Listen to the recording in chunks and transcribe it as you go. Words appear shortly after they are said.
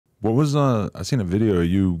What was I seen a video of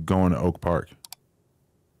you going to Oak Park,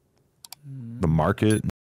 the market.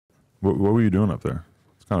 What were you doing up there?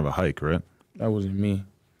 It's kind of a hike, right? That wasn't me.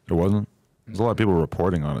 It wasn't. There's a lot of people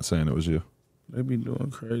reporting on it saying it was you. They be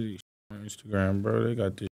doing crazy shit on Instagram, bro. They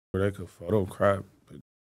got this where they could photo crop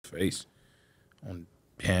face on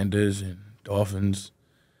pandas and dolphins.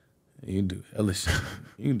 You can do hella shit.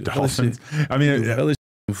 You can do Dolphins. Hella shit. I mean, hella shit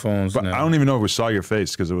on phones but now. I don't even know if we saw your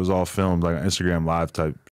face because it was all filmed like an Instagram live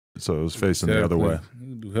type, so it was facing the other way. You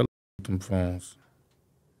can do hella shit with them phones.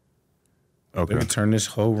 Okay. They could turn this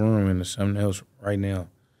whole room into something else right now.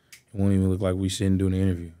 It won't even look like we sitting doing an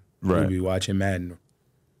interview. Right. We'll be watching Madden.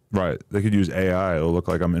 Right. They could use AI. It'll look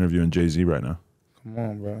like I'm interviewing Jay-Z right now. Come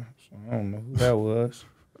on, bro. So I don't know who that was.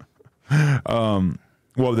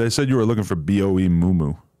 Well, they said you were looking for B.O.E.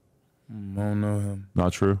 Moo. I don't know him.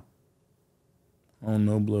 Not true? I don't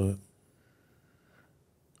know blood.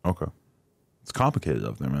 Okay. It's complicated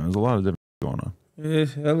up there, man. There's a lot of different going on.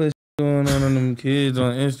 There's hella shit going on them kids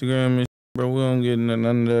on Instagram and shit, bro. We don't get none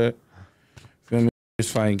of that. Feel me?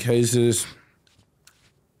 Just fighting cases.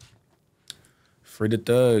 Free the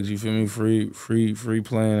thugs, you feel me? Free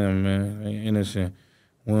playing them, man. They innocent.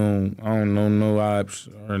 I don't know no ops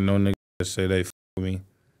or no niggas that say they f me. You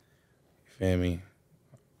feel me?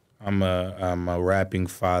 I'm a rapping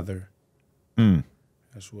father.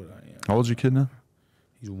 That's what I am. How old's your kid now?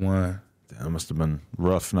 He's 1. Damn, it must have been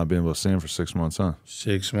rough not being able to see him for 6 months, huh?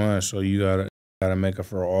 6 months, so you gotta make up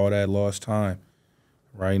for all that lost time.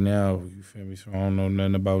 Right now, you feel me? So I don't know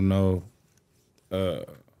nothing about no that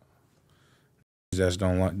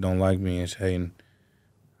don't like me and hating.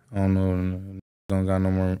 I don't know. Don't got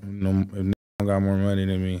no more. If don't got more money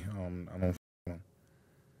than me, I don't.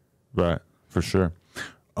 Right, for sure.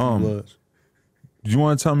 Do you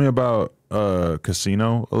want to tell me about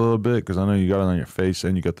Casino a little bit? Because I know you got it on your face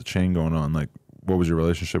and you got the chain going on. Like, what was your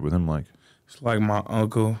relationship with him like? It's like my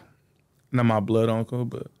uncle, not my blood uncle,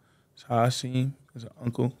 but it's how I see him as an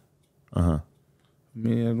uncle.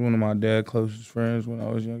 Me as one of my dad's closest friends when I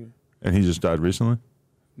was younger. And he just died recently?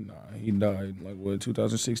 Nah, he died like what,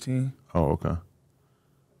 2016? Oh, okay.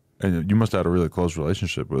 And you must have had a really close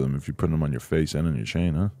relationship with him if you put him on your face and on your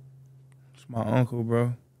chain, huh? It's my uncle,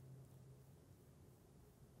 bro.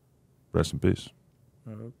 Rest in peace.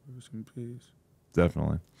 Rest in peace.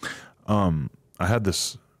 Definitely. I had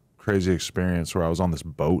this crazy experience where I was on this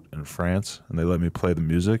boat in France and they let me play the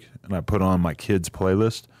music and I put on my kids'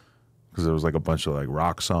 playlist because there was like a bunch of like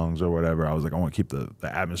rock songs or whatever. I was like, I want to keep the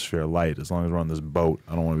atmosphere light as long as we're on this boat.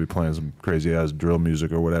 I don't want to be playing some crazy ass drill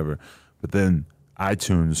music or whatever. But then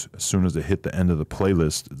iTunes, as soon as it hit the end of the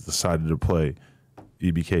playlist, it decided to play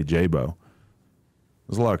EBK Jaaybo.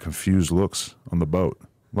 There's a lot of confused looks on the boat.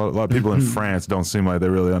 A lot of people in France don't seem like they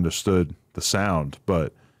really understood the sound,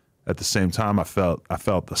 but at the same time, I felt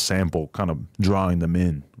the sample kind of drawing them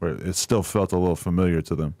in, where it still felt a little familiar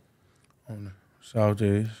to them. South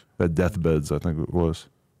days. That Deathbeds, I think it was.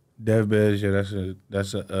 Deathbeds, yeah,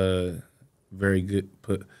 that's a very good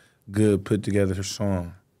put together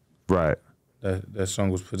song. Right. That song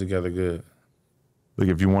was put together good. Like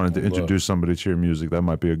if you wanted to introduce somebody to your music, that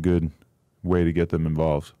might be a good way to get them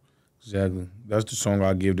involved. Exactly. That's the song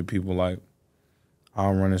I give to people. Like, I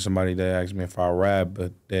don't run into somebody that asks me if I rap,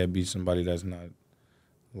 but that'd be somebody that's not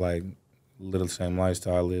like little same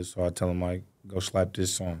lifestyle is. So I tell them like, go slap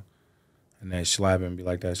this song, and they slap it and be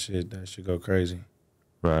like, that shit go crazy.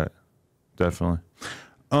 Right. Definitely.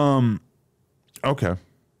 Okay.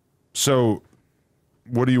 So,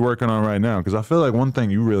 what are you working on right now? Because I feel like one thing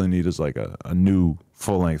you really need is like a new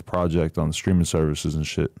full length project on the streaming services and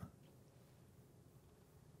shit.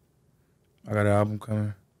 I got an album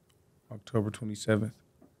coming October 27th.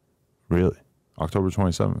 Really? October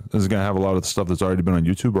 27th. Is it going to have a lot of the stuff that's already been on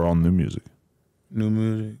YouTube or all new music? New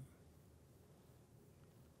music.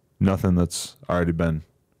 Nothing that's already been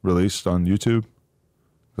released on YouTube?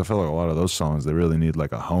 I feel like a lot of those songs, they really need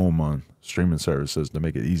like a home on streaming services to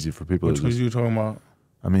make it easy for people Which to ones you talking about?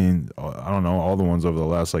 I mean, I don't know, all the ones over the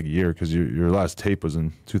last like year, because your last tape was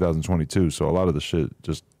in 2022, so a lot of the shit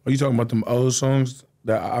just... Are you talking about them old songs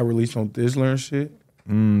that I released on Thizzler and shit?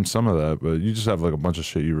 Some of that, but you just have like a bunch of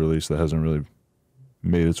shit you released that hasn't really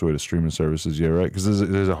made its way to streaming services yet, right? Because is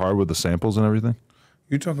it hard with the samples and everything?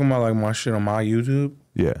 You talking about like my shit on my YouTube?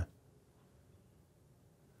 Yeah.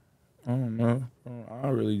 I don't know. I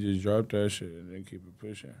really just dropped that shit and then keep it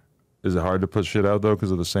pushing. Is it hard to put shit out though because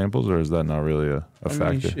of the samples, or is that not really a factor?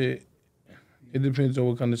 I mean, shit, it depends on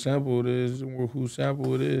what kind of sample it is or whose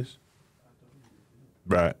sample it is.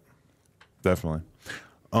 Right. Definitely.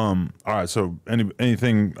 All right. So,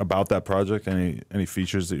 anything about that project? Any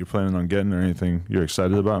features that you're planning on getting, or anything you're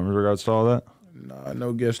excited about in regards to all that? Nah,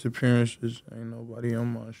 no guest appearances. Ain't nobody on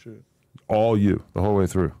my shit. All you, the whole way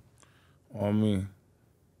through. All me.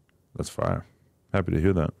 That's fire. Happy to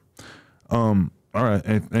hear that. All right.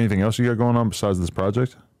 Anything else you got going on besides this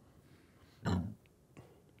project?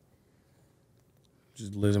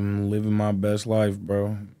 Just living my best life,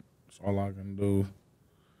 bro. That's all I can do.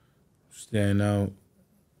 Staying out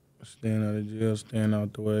of jail, staying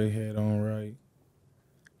out the way, head on right.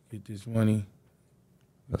 Get this money.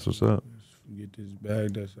 That's what's up. Get this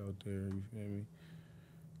bag that's out there, you feel me?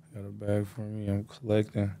 Got a bag for me, I'm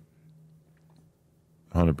collecting.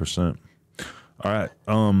 100%. All right.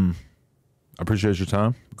 I appreciate your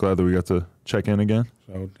time. Glad that we got to check in again.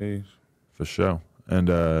 So things. For sure. And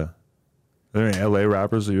are there any LA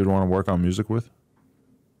rappers that you would want to work on music with?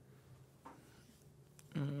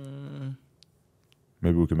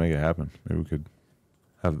 Maybe we could make it happen. Maybe we could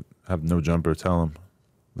have No Jumper tell him,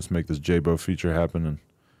 let's make this Jaaybo feature happen and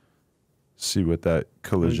see what that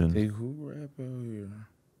collision. Hey, who rap out here?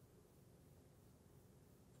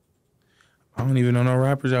 I don't even know no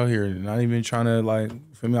rappers out here. Not even trying to like.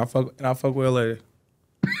 For me, I fuck with LA.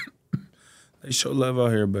 They show love out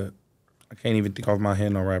here, but I can't even think off my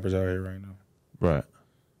head no rappers out here right now. Right.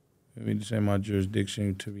 I mean, this ain't my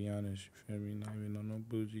jurisdiction, to be honest. You feel me? Not even on no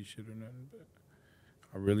bougie shit or nothing. But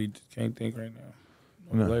I really just can't think right now.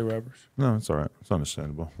 No LA rappers. No, it's all right. It's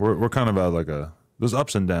understandable. We're kind of at like there's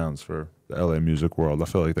ups and downs for the LA music world. I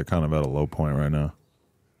feel like they're kind of at a low point right now.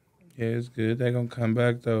 Yeah, it's good. They're gonna come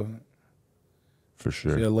back though. For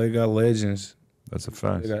sure. See, LA got legends. That's a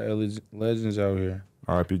fact. They got legends out here.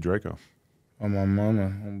 R.I.P. Draco. On my mama,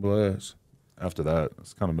 on Bloods. After that,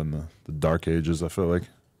 it's kind of been the dark ages, I feel like.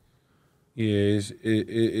 Yeah,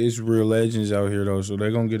 it's real legends out here though, so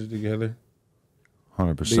they're gonna get it together.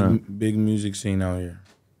 100%. Big music scene out here.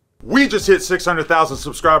 We just hit 600,000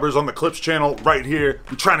 subscribers on the Clips channel right here.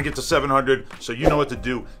 We're trying to get to 700, so you know what to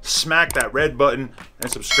do. Smack that red button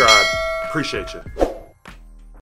and subscribe. Appreciate you.